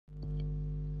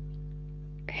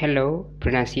Hello,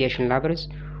 pronunciation lovers.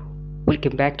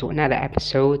 Welcome back to another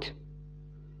episode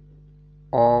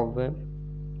of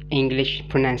English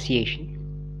pronunciation.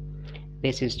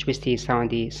 This is Twisty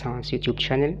Soundy Sounds YouTube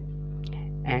channel,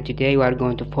 and today we are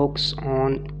going to focus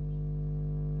on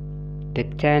the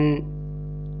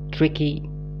 10 tricky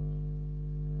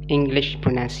English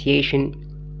pronunciation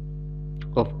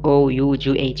of ough.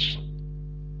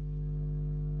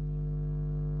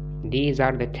 These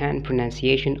are the 10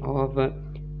 pronunciation of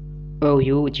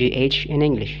ough in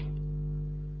English.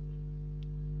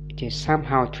 It is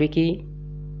somehow tricky.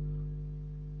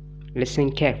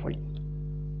 Listen carefully.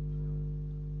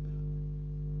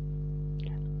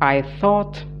 I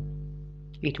thought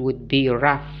it would be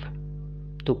rough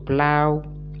to plow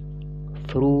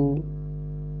through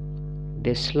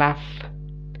the slough,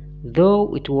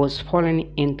 though it was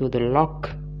falling into the lock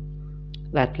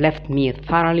that left me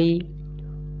thoroughly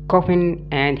coughing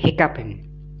and hiccuping.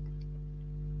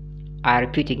 I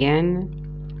repeat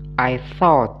again, I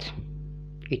thought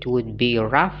it would be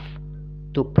rough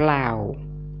to plow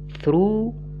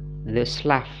through the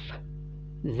slough,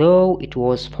 though it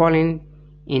was falling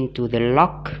into the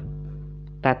lock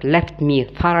that left me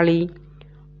thoroughly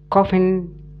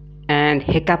coughing and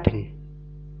hiccuping.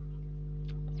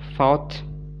 Thought,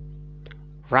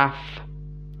 rough,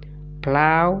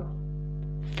 plow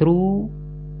through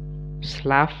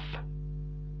slough,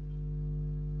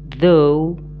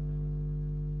 though,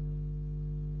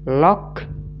 lock,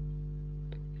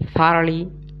 thoroughly,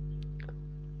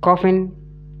 coughing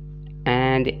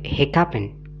and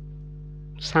hiccuping.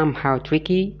 Somehow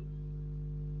tricky,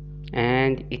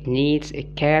 and it needs a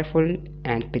careful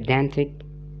and pedantic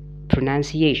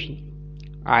pronunciation.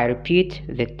 I repeat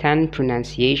the 10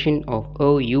 pronunciation of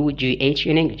ough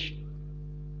in English.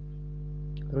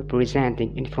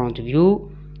 Representing in front of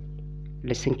you,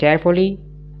 listen carefully.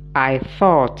 I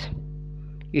thought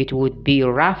it would be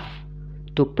rough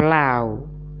to plow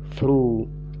through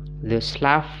the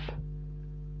slough,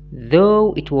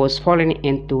 though it was falling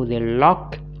into the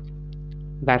lock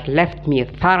that left me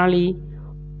thoroughly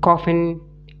coughing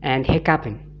and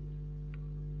hiccuping.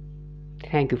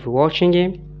 Thank you for watching.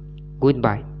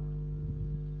 Goodbye.